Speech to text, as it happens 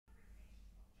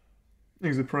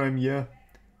He's a prime, yeah.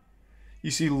 You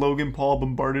see Logan Paul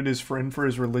bombarded his friend for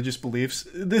his religious beliefs.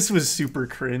 This was super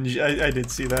cringe. I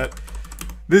did see that.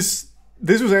 This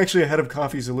was actually ahead of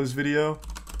CoffeeZilla's video.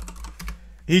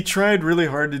 He tried really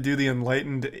hard to do the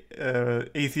enlightened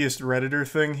atheist Redditor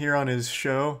thing here on his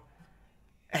show.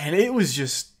 And it was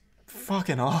just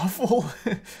fucking awful.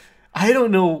 I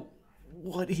don't know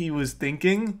what he was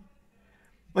thinking.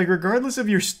 Like, regardless of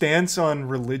your stance on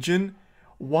religion,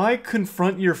 why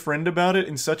confront your friend about it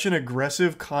in such an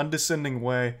aggressive, condescending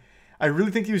way? I really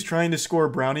think he was trying to score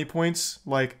brownie points,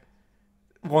 like,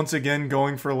 once again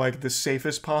going for, like, the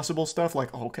safest possible stuff.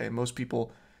 Like, okay, most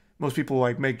people,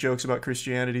 like, make jokes about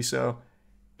Christianity, so,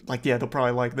 like, yeah, they'll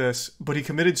probably like this. But he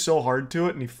committed so hard to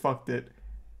it, and he fucked it.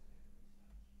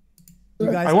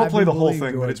 You guys, I won't I've play been the whole bullying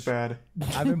thing, but George. it's bad.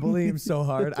 I've been bullying him so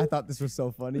hard. I thought this was so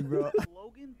funny, bro.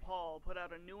 Logan Paul put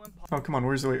out a new Oh, come on,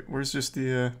 where's just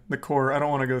the core? I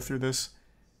don't want to go through this.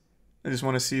 I just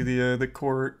want to see the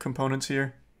core components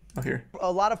here. Oh, here. A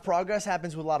lot of progress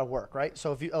happens with a lot of work, right?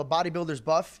 So if a bodybuilder's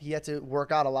buff, he had to work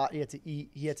out a lot, he had to eat,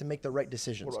 he had to make the right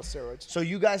decisions. What about steroids? So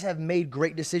you guys have made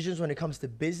great decisions when it comes to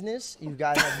business. You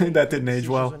guys have made That great didn't age decisions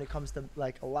well. when it comes to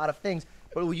like a lot of things.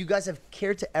 But what you guys have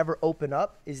cared to ever open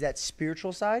up is that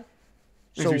spiritual side.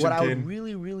 So Thanks, what I Kane. would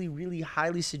really, really, really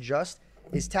highly suggest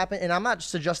is tap in, and I'm not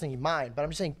suggesting mine, but I'm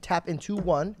just saying tap into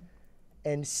one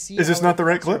and see. Is this how it not the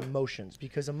right affects your clip? Emotions,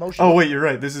 because emotions. Oh wait, you're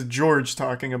right. This is George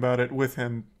talking about it with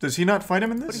him. Does he not fight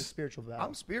him in What is this? spiritual value?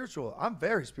 I'm spiritual. I'm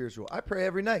very spiritual. I pray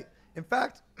every night. In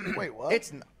fact, Wait, what?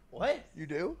 it's What? You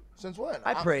do? Since when?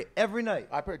 I pray every night.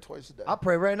 I pray twice a day. I'll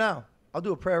pray right now. I'll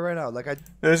do a prayer right now. Like I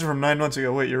This is from 9 months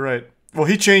ago. Wait, you're right. Well,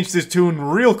 he changed his tune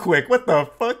real quick. What the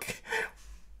fuck?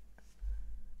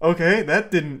 Okay,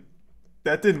 that didn't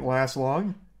last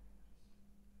long.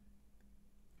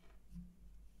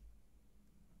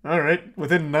 Alright,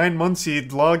 within 9 months he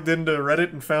logged into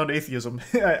Reddit and found atheism.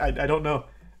 I don't know.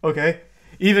 Okay.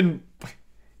 Even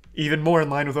more in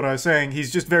line with what I was saying,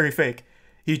 he's just very fake.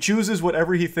 He chooses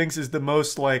whatever he thinks is the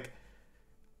most, like,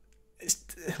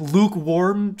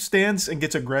 lukewarm stance and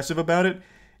gets aggressive about it.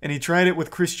 And he tried it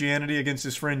with Christianity against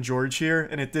his friend George here,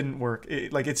 and it didn't work.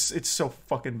 It's so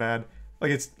fucking bad. Like,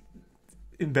 it's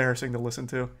embarrassing to listen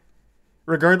to.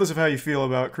 Regardless of how you feel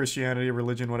about Christianity,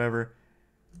 religion, whatever.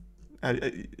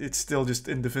 It's still just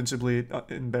indefensibly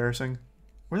embarrassing.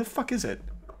 Where the fuck is it?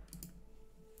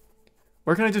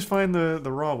 Where can I just find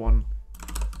the raw one?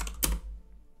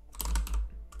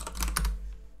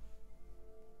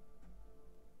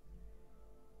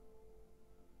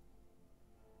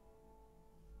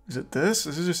 Is it this?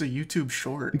 This is just a YouTube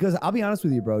short. Because I'll be honest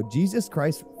with you, bro. Jesus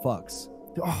Christ fucks.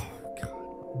 Oh,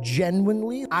 God.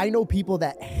 Genuinely, I know people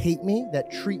that hate me, that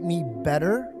treat me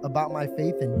better about my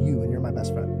faith than you, and you're my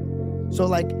best friend. So,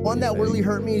 like, one that really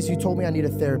hurt me is you told me I need a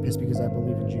therapist because I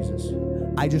believe in Jesus.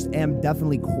 I just am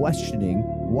definitely questioning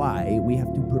why we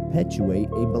have to perpetuate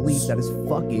a belief that is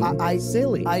fucking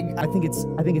silly. I think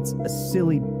it's a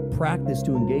silly practice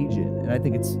to engage in, and I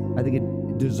think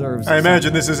it deserves. I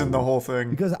imagine this isn't the whole thing.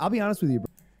 Because I'll be honest with you,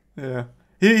 bro. Yeah.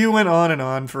 He went on and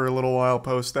on for a little while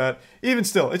post that. Even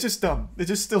still, it's just dumb. It's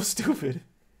just still stupid.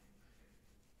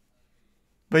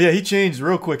 But yeah, he changed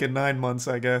real quick in 9 months,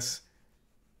 I guess.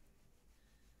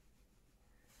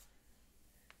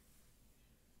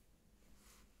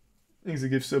 Thanks to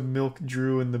give sub Milk,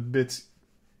 Drew, and the bits.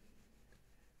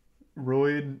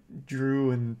 Royd, Drew,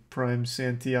 and Prime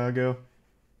Santiago.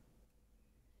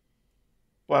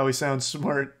 Wow, he sounds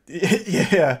smart.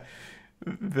 Yeah.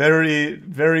 Very,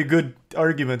 very good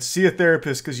arguments. See a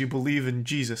therapist because you believe in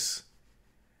Jesus.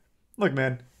 Look,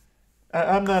 man,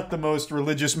 I'm not the most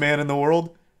religious man in the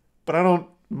world, but I don't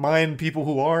mind people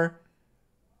who are.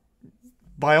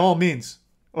 By all means.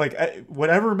 Like,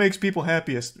 whatever makes people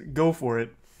happiest, go for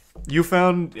it. You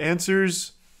found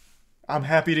answers, I'm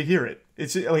happy to hear it.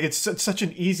 It's such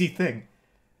an easy thing.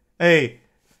 Hey,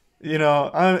 you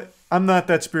know, I'm not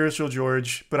that spiritual,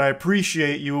 George, but I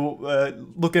appreciate you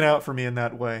looking out for me in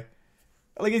that way.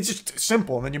 Like, it's just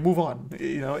simple, and then you move on.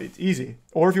 You know, it's easy.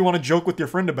 Or if you want to joke with your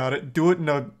friend about it, do it in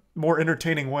a more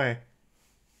entertaining way.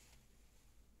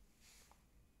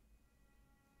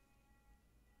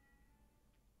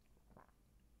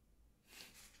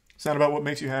 It's not about what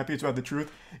makes you happy, it's about the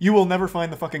truth. You will never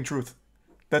find the fucking truth.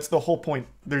 That's the whole point.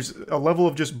 There's a level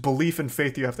of just belief and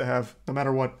faith you have to have, no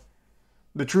matter what.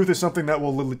 The truth is something that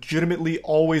will legitimately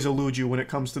always elude you when it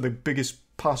comes to the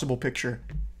biggest possible picture.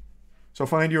 So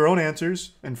find your own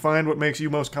answers, and find what makes you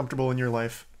most comfortable in your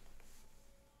life.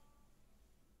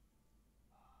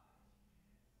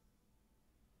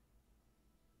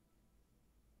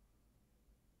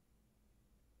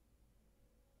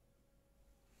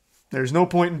 There's no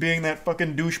point in being that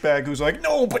fucking douchebag who's like,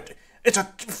 no, but it's a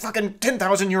fucking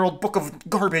 10,000-year-old book of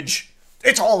garbage.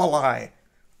 It's all a lie.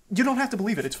 You don't have to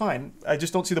believe it. It's fine. I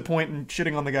just don't see the point in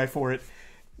shitting on the guy for it.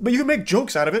 But you can make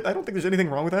jokes out of it. I don't think there's anything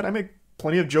wrong with that. I make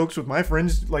plenty of jokes with my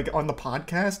friends, like, on the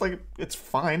podcast. Like, it's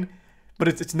fine. But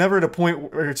it's never at a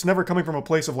point where it's never coming from a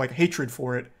place of, like, hatred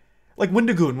for it. Like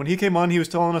Wendigoon, when he came on, he was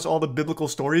telling us all the biblical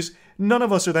stories. None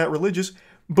of us are that religious,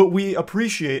 but we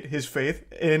appreciate his faith,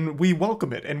 and we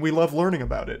welcome it, and we love learning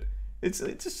about it. It's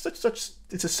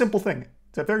a simple thing.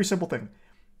 It's a very simple thing.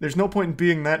 There's no point in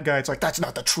being that guy. It's like, that's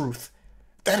not the truth.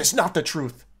 That is not the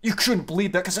truth. You shouldn't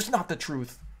believe that because it's not the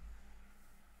truth.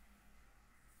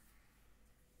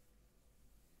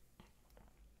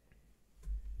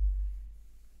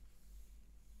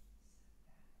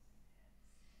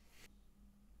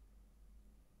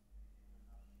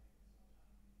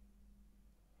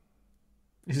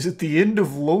 Is it the end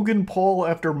of Logan Paul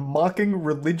after mocking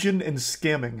religion and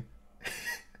scamming?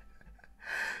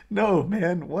 No,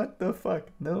 man, what the fuck?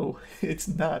 No, it's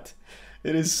not.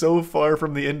 It is so far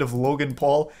from the end of Logan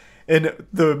Paul, and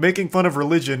the making fun of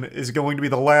religion is going to be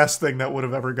the last thing that would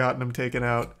have ever gotten him taken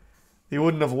out. He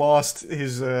wouldn't have lost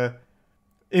his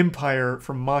empire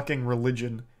from mocking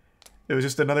religion. It was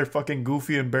just another fucking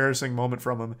goofy, embarrassing moment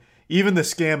from him. Even the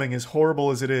scamming, as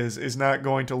horrible as it is not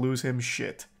going to lose him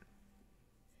shit.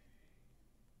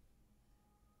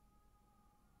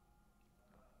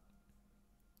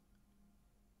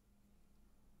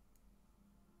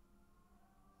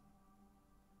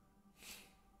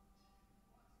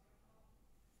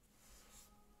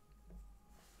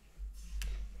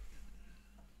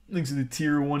 Thanks to the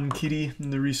tier 1 kitty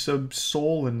and the resub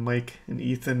Soul and Mike and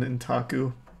Ethan and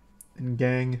Taku and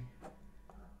gang.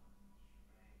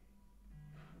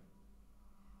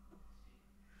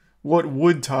 What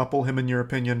would topple him in your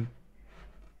opinion?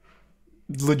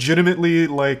 Legitimately,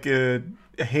 like a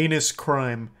heinous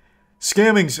crime.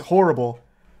 Scamming's horrible,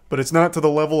 but it's not to the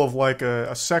level of like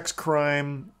a sex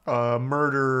crime,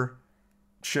 murder,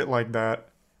 shit like that.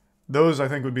 Those I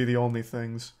think would be the only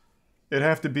things. It'd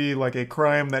have to be like a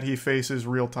crime that he faces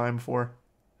real time for.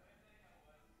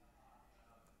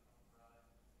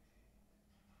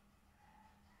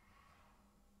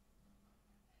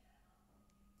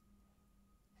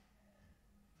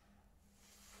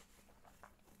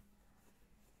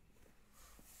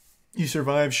 He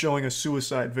survived showing a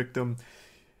suicide victim.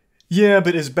 Yeah,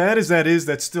 but as bad as that is,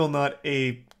 that's still not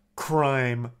a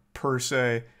crime per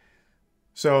se.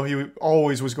 So he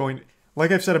always was going...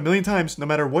 Like I've said a million times, no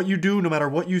matter what you do, no matter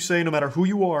what you say, no matter who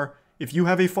you are, if you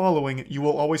have a following, you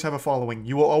will always have a following.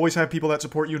 You will always have people that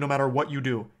support you no matter what you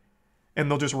do.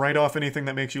 And they'll just write off anything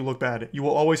that makes you look bad. You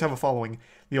will always have a following.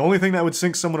 The only thing that would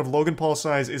sink someone of Logan Paul's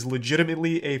size is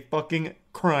legitimately a fucking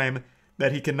crime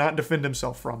that he cannot defend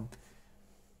himself from.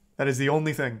 That is the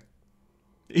only thing.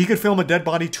 He could film a dead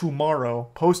body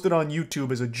tomorrow, post it on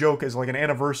YouTube as a joke, as like an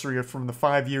anniversary from the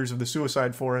 5 years of the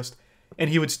suicide forest, and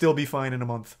he would still be fine in a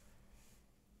month.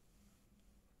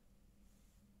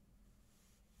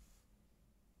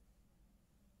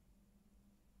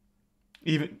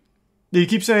 Even you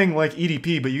keep saying like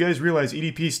EDP, but you guys realize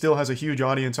EDP still has a huge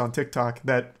audience on TikTok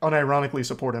that unironically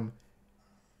support him.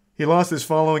 He lost his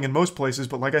following in most places,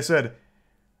 but like I said,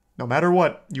 no matter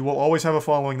what, you will always have a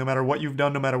following, no matter what you've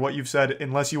done, no matter what you've said,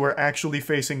 unless you are actually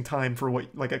facing time for what,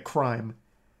 like a crime.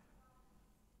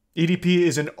 EDP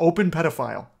is an open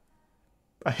pedophile,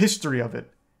 a history of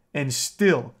it, and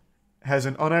still has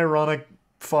an unironic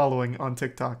following on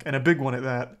TikTok, and a big one at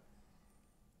that.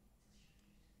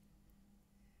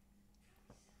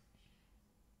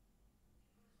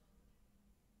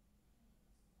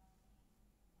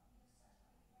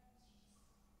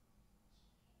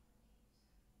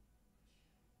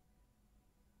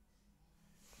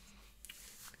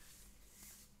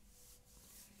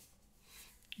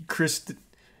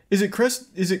 Is it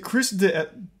Chris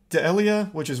D'Elia,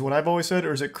 which is what I've always said,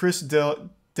 or is it Chris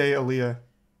D'Elia?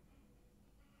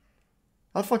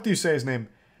 How the fuck do you say his name?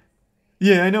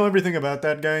 Yeah, I know everything about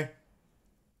that guy.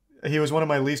 He was one of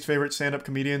my least favorite stand-up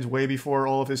comedians way before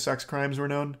all of his sex crimes were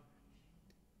known.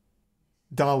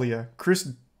 Dahlia.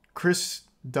 Chris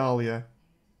Dahlia.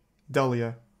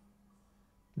 Dahlia.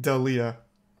 Dahlia.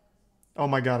 Oh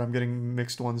my god, I'm getting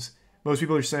mixed ones. Most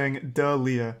people are saying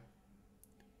Dahlia.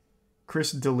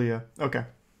 Chris D'Elia. Okay.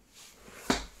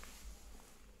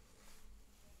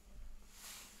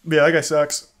 Yeah, that guy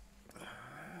sucks.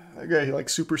 That guy, like,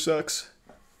 super sucks.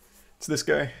 It's this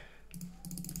guy.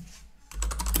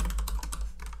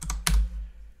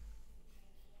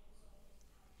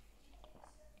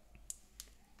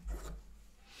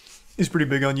 He's pretty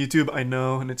big on YouTube, I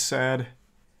know, and it's sad.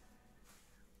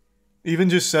 Even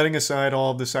just setting aside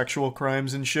all of the sexual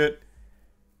crimes and shit,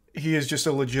 he is just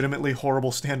a legitimately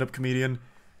horrible stand-up comedian.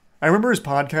 I remember his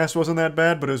podcast wasn't that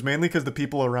bad, but it was mainly because the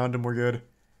people around him were good.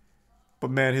 But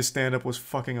man, his stand-up was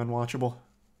fucking unwatchable.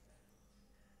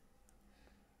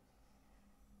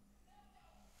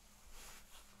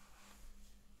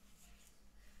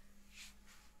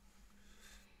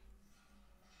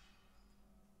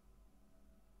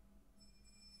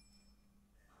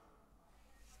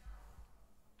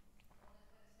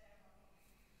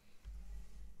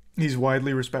 He's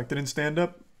widely respected in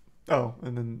stand-up. Oh,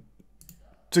 and then...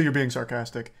 So you're being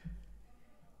sarcastic.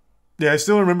 Yeah, I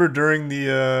still remember during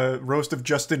the roast of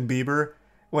Justin Bieber,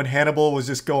 when Hannibal was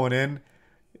just going in,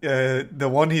 the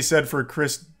one he said for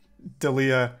Chris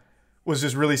D'Elia was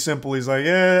just really simple. He's like,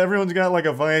 yeah, everyone's got like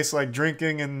a vice, like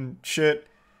drinking and shit.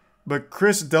 But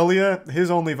Chris D'Elia,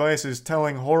 his only vice is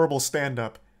telling horrible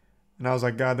stand-up. And I was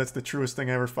like, God, that's the truest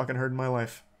thing I ever fucking heard in my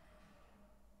life.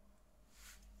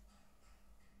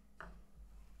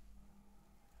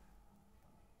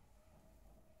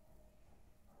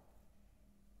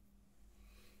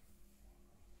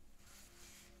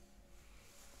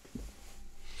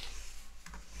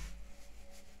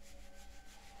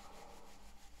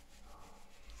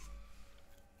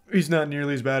 He's not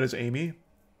nearly as bad as Amy.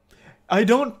 I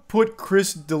don't put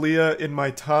Chris D'Elia in my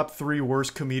top 3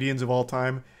 worst comedians of all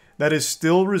time. That is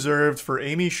still reserved for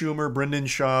Amy Schumer, Brendan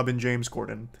Schaub, and James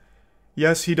Corden.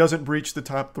 Yes, he doesn't breach the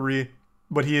top 3,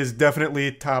 but he is definitely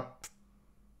top...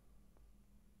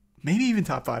 Maybe even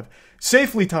top 5.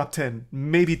 Safely top 10.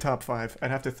 Maybe top 5.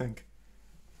 I'd have to think.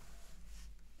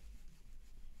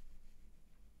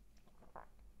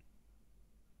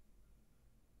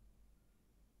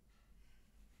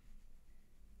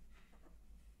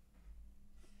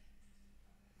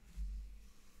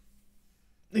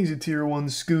 He's a tier 1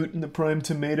 Scoot and the Prime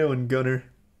Tomato and Gunner.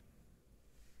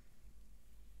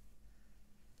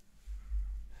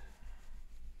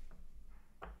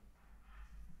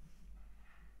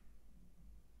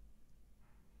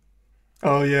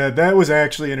 Oh yeah, that was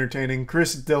actually entertaining.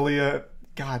 Chris D'Elia,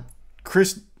 God,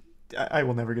 Chris, I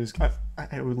will never get his,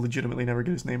 I will legitimately never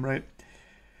get his name right.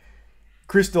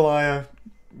 Chris D'Elia,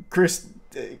 Chris,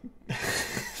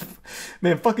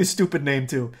 man, fuck his stupid name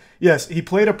too. Yes, he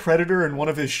played a predator in one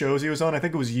of his shows he was on. I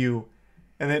think it was You.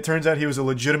 And then it turns out he was a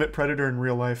legitimate predator in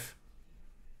real life.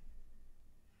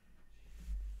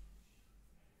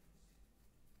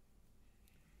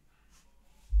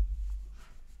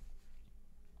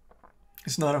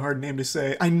 It's not a hard name to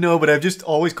say. I know, but I've just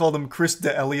always called him Chris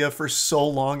D'Elia for so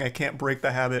long, I can't break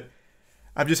the habit.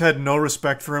 I've just had no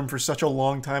respect for him for such a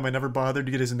long time. I never bothered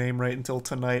to get his name right until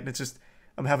tonight, and it's just,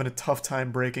 I'm having a tough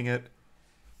time breaking it.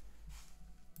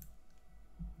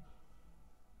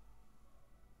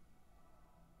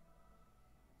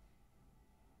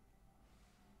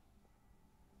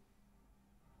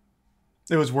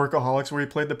 It was Workaholics where he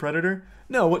played the Predator?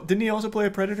 No, what, didn't he also play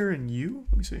a Predator in You?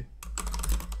 Let me see.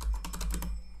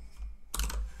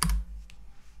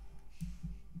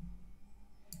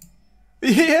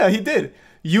 Yeah, he did.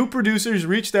 You producers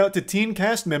reached out to teen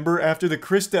cast member after the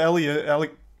Chris D'Elia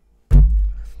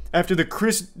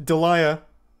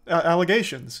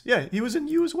allegations. Yeah, he was in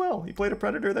You as well. He played a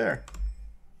Predator there.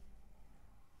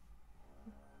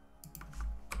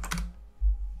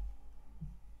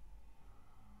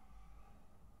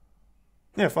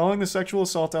 Yeah, following the sexual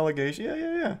assault allegation.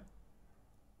 Yeah.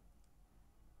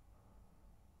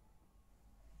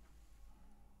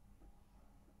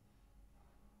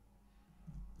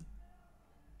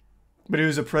 But he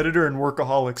was a predator in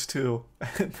Workaholics too.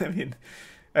 I mean,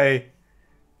 hey,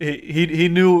 he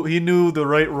knew the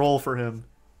right role for him.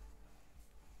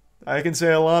 I can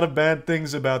say a lot of bad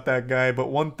things about that guy, but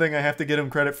one thing I have to get him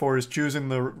credit for is choosing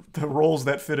the roles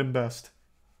that fit him best.